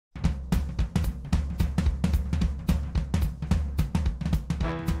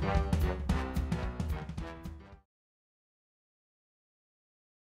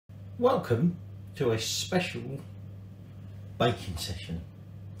Welcome to a special baking session.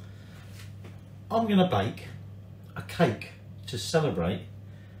 I'm going to bake a cake to celebrate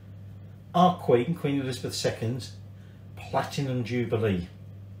our Queen Elizabeth II's Platinum Jubilee,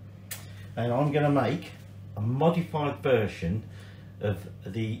 and I'm going to make a modified version of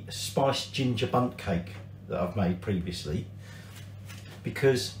the Spiced Ginger Bundt cake that I've made previously,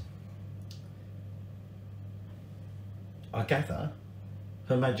 because I gather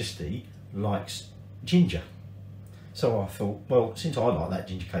Her Majesty likes ginger. So I thought, well, since I like that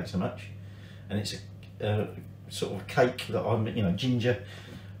ginger cake so much, and it's a sort of cake that I'm, ginger.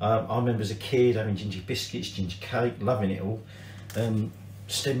 I remember as a kid having ginger biscuits, ginger cake, loving it all,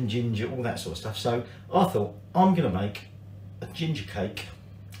 stem ginger, all that sort of stuff. So I thought I'm going to make a ginger cake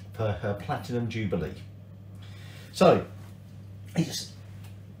for her Platinum Jubilee. So it's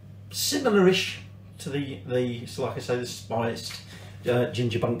similar-ish to the so like I say, the spiced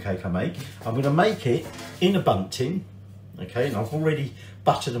ginger bundt cake I make. I'm going to make it in a bundt tin, okay, and I've already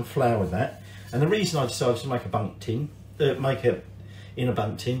buttered and floured that. And the reason I decided to make a bundt tin, make it in a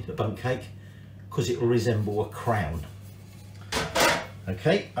bundt tin, a bundt cake, because it will resemble a crown.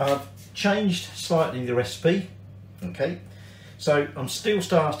 Okay, I've changed slightly the recipe. Okay, so I'm still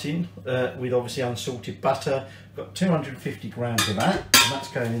starting with obviously unsalted butter. I've got 250 grams of that, and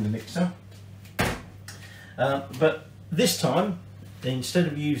that's going in the mixer. But this time, instead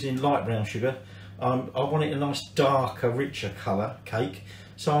of using light brown sugar, I want it a nice darker, richer colour cake,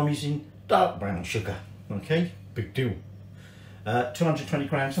 so I'm using dark brown sugar. Okay, big deal. 220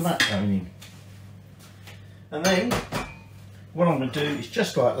 grams of that going in. And then what I'm going to do is,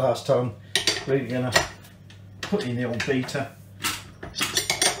 just like last time, we're going to put in the old beater,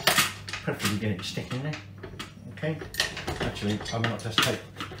 preferably get it to stick in there. Okay, actually I might just take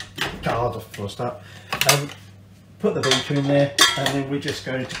the guard off for a start. Put the beater in there, and then we're just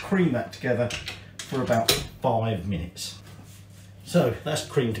going to cream that together for about 5 minutes. So that's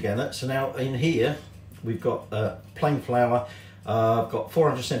creamed together. So now in here we've got plain flour. I've got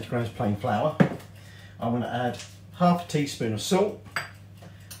 400 centigrams plain flour. I'm going to add half a teaspoon of salt,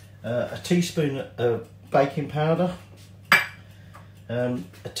 a teaspoon of baking powder, a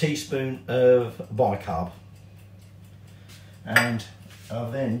teaspoon of bicarb, and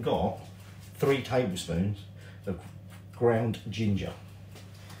I've then got 3 tablespoons of ground ginger.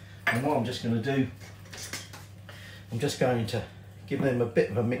 And what I'm just going to do, I'm just going to give them a bit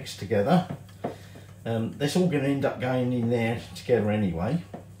of a mix together. That's all going to end up going in there together anyway.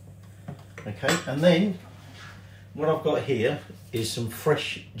 Okay, and then what I've got here is some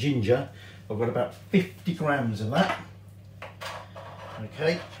fresh ginger. I've got about 50 grams of that.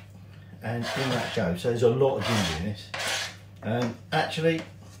 Okay, and in that goes. So there's a lot of ginger in this. Actually,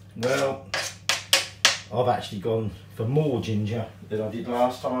 well, I've actually gone for more ginger than I did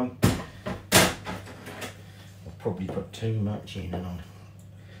last time. I've probably put too much in,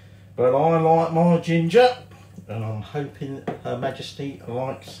 but I like my ginger, and I'm hoping Her Majesty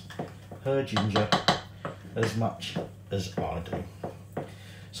likes her ginger as much as I do.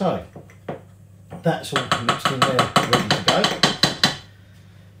 So that's all mixed in there, ready to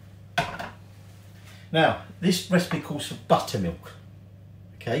go. Now this recipe calls for buttermilk.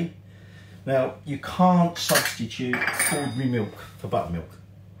 Okay, now you can't substitute ordinary milk for buttermilk,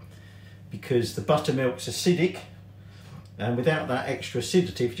 because the buttermilk's acidic, and without that extra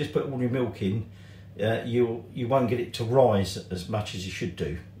acidity, if you just put ordinary milk in, you won't get it to rise as much as you should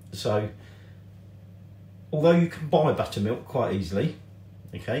do. So although you can buy buttermilk quite easily,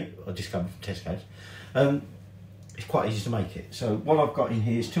 okay, I just come from Tesco's, it's quite easy to make it. So what I've got in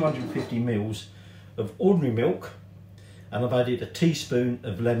here is 250 mils of ordinary milk, and I've added a teaspoon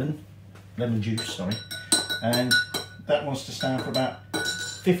of lemon juice, sorry, and that wants to stand for about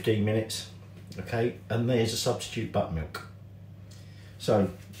 15 minutes. Okay, and there's a substitute buttermilk. So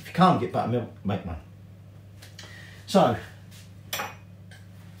if you can't get buttermilk, make one. So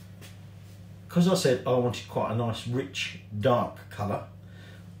because I said I wanted quite a nice rich dark colour,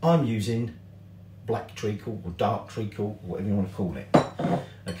 I'm using black treacle or dark treacle, whatever you want to call it.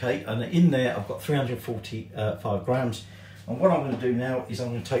 Okay, and in there I've got 345 grams. And what I'm going to do now is I'm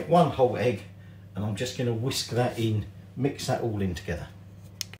going to take 1 whole egg, and I'm just going to whisk that in, mix that all in together.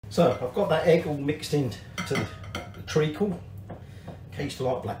 So I've got that egg all mixed into the treacle. I used to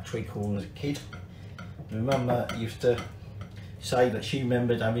like black treacle as a kid. My mum used to say that she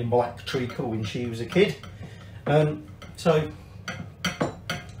remembered having black treacle when she was a kid. So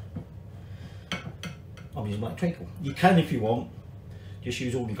I'm using black treacle. You can, if you want, just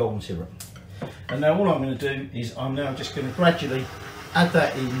use all the golden syrup. And now all I'm going to do is I'm now just going to gradually add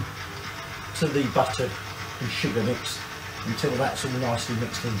that in to the butter and sugar mix until that's all nicely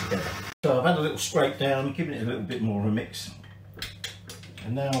mixed in together. So I've had a little scrape down, giving it a little bit more of a mix.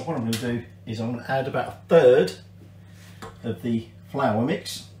 And now what I'm going to do is I'm going to add about 1/3 of the flour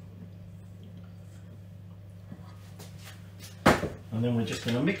mix. And then we're just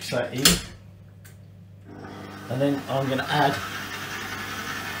going to mix that in. And then I'm going to add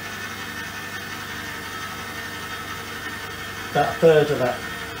about 1/3 of that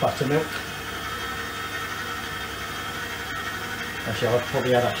buttermilk. Actually, I'd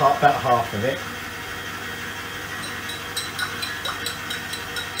probably add about half of it.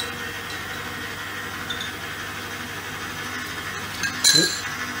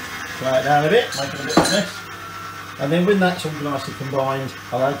 Fry it down a bit, make it a bit of a mess. And then when that's all nicely combined,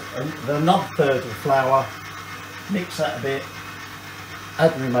 I'll add another 1/3 of the flour, mix that a bit,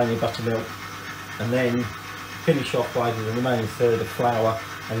 add the remaining buttermilk, and then finish off by adding the remaining 1/3 of flour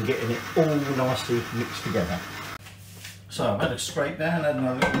and getting it all nicely mixed together. So I've had a scrape down, add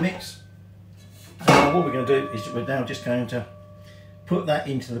another little mix. And what we're going to do is we're now just going to put that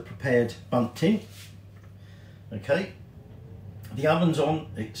into the prepared bundt tin. Okay, the oven's on,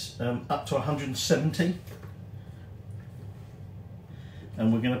 it's up to 170.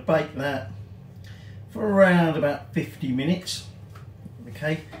 And we're going to bake that for around about 50 minutes.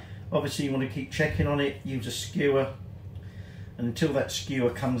 Okay, obviously you want to keep checking on it, use a skewer, and until that skewer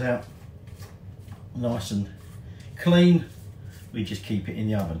comes out nice and clean, we just keep it in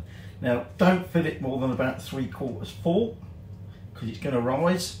the oven. Now don't fill it more than about 3/4 full, because it's going to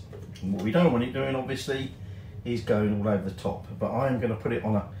rise, and what we don't want it doing obviously is going all over the top. But I am going to put it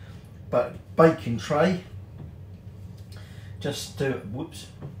on a baking tray, just to, whoops,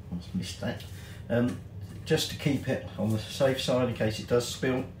 I missed that, just to keep it on the safe side in case it does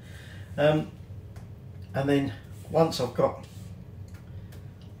spill. And then once I've got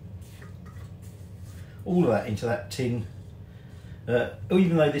all of that into that tin,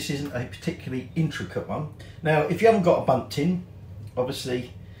 even though this isn't a particularly intricate one. Now if you haven't got a bundt tin,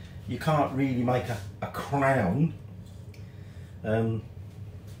 obviously you can't really make a crown.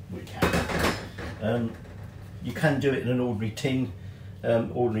 We can. You can do it in an ordinary tin,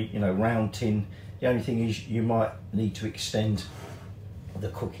 ordinary, round tin. The only thing is you might need to extend the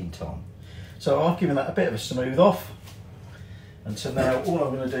cooking time. So I've given that a bit of a smooth off, and so now all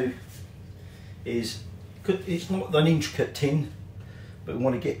I'm going to do is, it's not an intricate tin, but we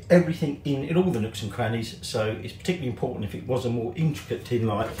want to get everything in all the nooks and crannies. So it's particularly important if it was a more intricate tin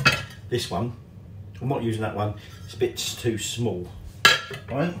like this one. I'm not using that one, it's a bit too small,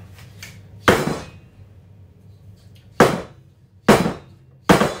 right?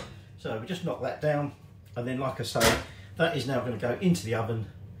 So we just knock that down, and then like I say, that is now going to go into the oven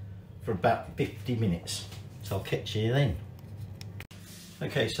for about 50 minutes. So I'll catch you then.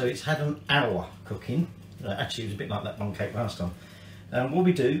 Okay, so it's had an hour cooking. Actually, it was a bit like that bun cake last time. And what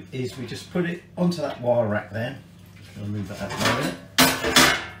we do is we just put it onto that wire rack there. Just going to move that out of a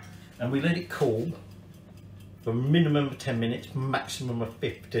minute. And we let it cool for a minimum of 10 minutes, maximum of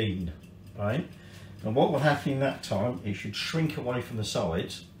 15, right? And what will happen in that time, it should shrink away from the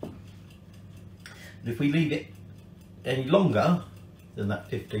sides. And if we leave it any longer than that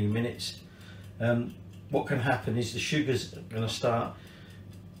 15 minutes, what can happen is the sugar's going to start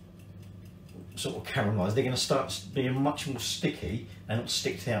sort of caramelise. They're going to start being much more sticky, and it'll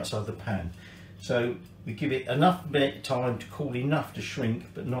stick to the outside of the pan. So we give it enough time to cool enough to shrink,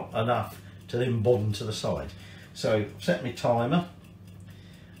 but not enough to then bond to the side. So set my timer,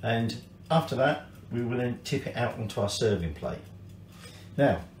 and after that we will then tip it out onto our serving plate.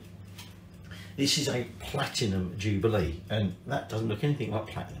 Now this is a Platinum Jubilee, and that doesn't look anything like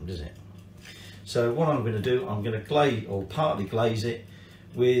platinum, does it? So what I'm going to do, I'm going to glaze, or partly glaze it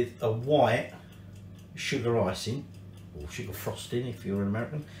with a white sugar icing, or sugar frosting if you're an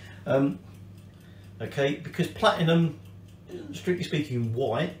American. Okay, because platinum, strictly speaking,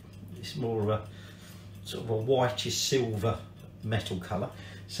 white, it's more of a sort of a whitish silver metal colour.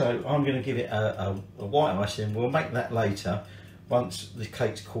 So I'm going to give it a white icing. We'll make that later once the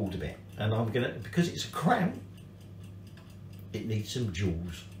cake's cooled a bit. And I'm going to, because it's a crown, it needs some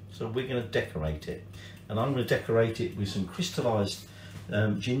jewels. So we're going to decorate it. And I'm going to decorate it with some crystallised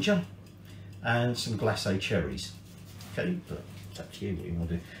ginger and some glacé cherries. Okay, but it's up to you what you want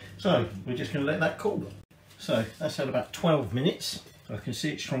to do. So we're just going to let that cool. So that's had about 12 minutes. I can see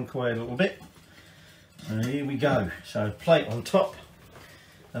it shrunk away a little bit. And here we go. So plate on top,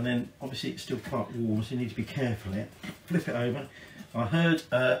 and then obviously it's still quite warm, so you need to be careful here. Flip it over. I heard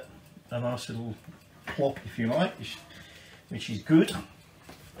a nice little plop, if you like, which is good.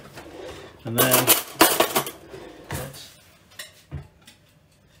 And then let's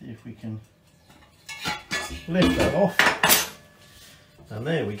see if we can lift that off, and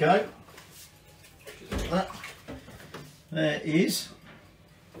there we go. Look at that. There is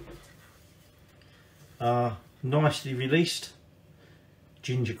our nicely released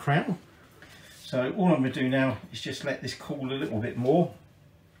ginger crown. So all I'm going to do now is just let this cool a little bit more,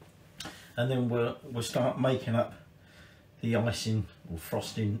 and then we'll start making up the icing or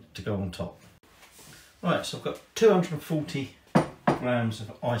frosting to go on top. Right, so I've got 240 grams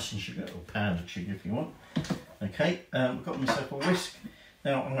of icing sugar, or powdered sugar if you want. Okay, I've got myself a whisk.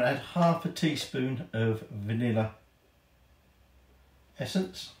 Now I'm going to add half a teaspoon of vanilla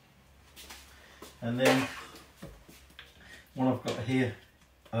essence, and then what I've got here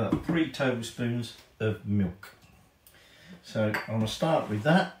 3 tablespoons of milk. So I'm going to start with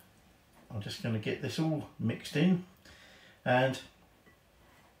that. I'm just going to get this all mixed in, and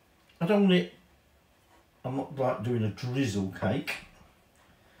I don't want it, I'm not like doing a drizzle cake,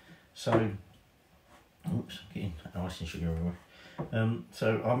 so oops, getting icing sugar everywhere.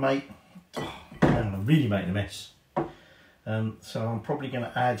 So I'm really making a mess. So I'm probably going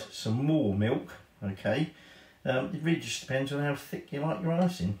to add some more milk. Okay, it really just depends on how thick you like your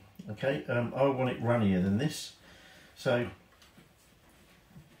icing. Okay, I want it runnier than this, so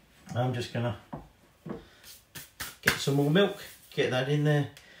I'm just going to get some more milk, get that in there,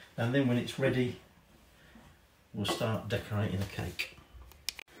 and then when it's ready we'll start decorating the cake.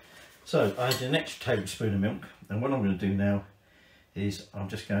 So I add an extra tablespoon of milk, and what I'm going to do now is I'm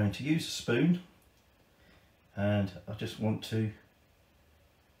just going to use a spoon, and I just want to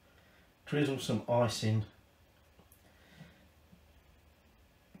drizzle some icing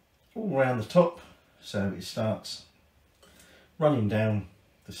all around the top so it starts running down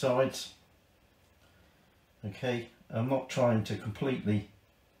the sides. Okay, I'm not trying to completely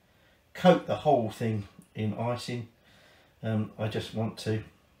coat the whole thing in icing. I just want to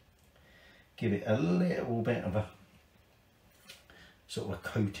give it a little bit of a sort of a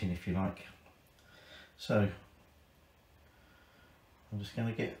coating, if you like. So I'm just going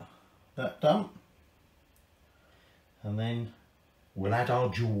to get that done, and then we'll add our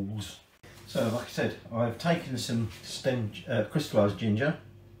jewels. So like I said, I've taken some crystallised ginger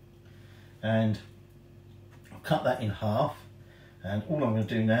and I've cut that in half, and all I'm going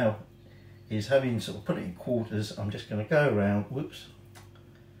to do now is, having sort of put it in quarters, I'm just going to go around, whoops,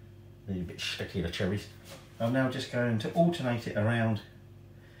 a little bit sticky, the cherries. I'm now just going to alternate it around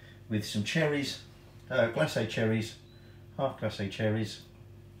with some cherries, glacé cherries, half glacé cherries,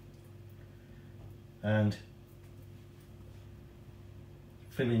 and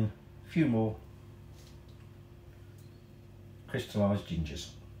fill in a few more crystallised gingers.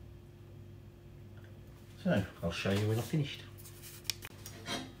 So I'll show you when I've finished.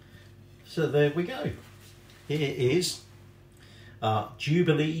 So there we go. Here is our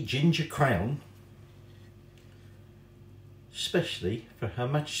Jubilee Ginger Crown, especially for Her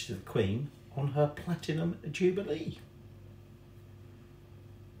Majesty the Queen on her Platinum Jubilee.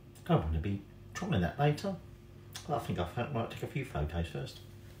 I want to be trying that later. I think I might take a few photos first.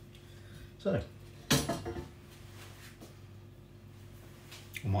 So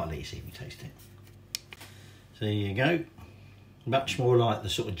I might let you see me taste it. So there you go. Much more like the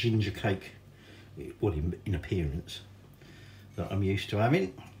sort of ginger cake, well, in appearance, that I'm used to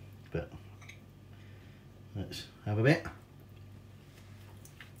having. But let's have a bit.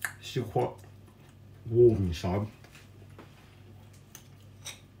 Still quite warm inside.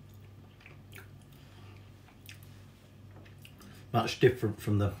 Much different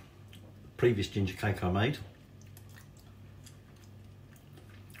from the previous ginger cake I made.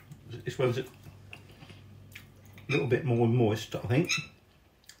 This one's a little bit more moist, I think.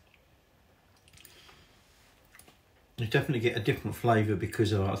 You definitely get a different flavour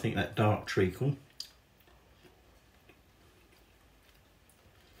because of, I think, that dark treacle.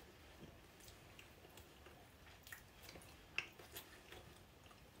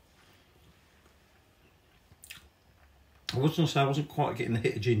 I was going to say I wasn't quite getting the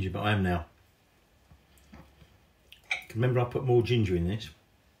hit of ginger, but I am now. Remember, I put more ginger in this.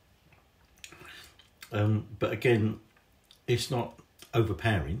 But again, it's not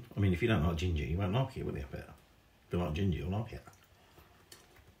overpowering. I mean, if you don't like ginger, you won't like it, will you? But if you like ginger, you'll like it.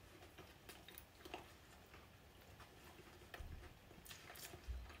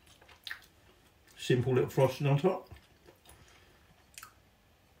 Simple little frosting on top.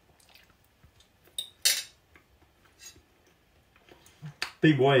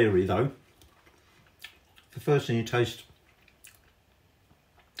 Be wary though. The first thing you taste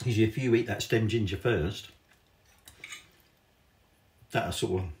is, if you eat that stem ginger first, that'll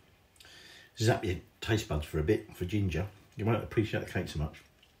sort of zap your taste buds for a bit for ginger. You won't appreciate the cake so much.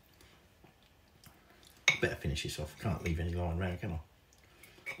 better finish this off. Can't leave any lying around, can I?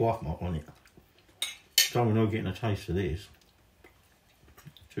 Wife might want it. Don't we know getting a taste of this.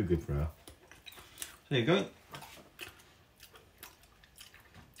 Too good for her. There you go.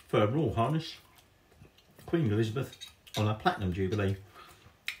 For Her Royal Highness Queen Elizabeth on her Platinum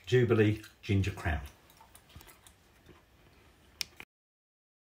Jubilee Ginger Crown.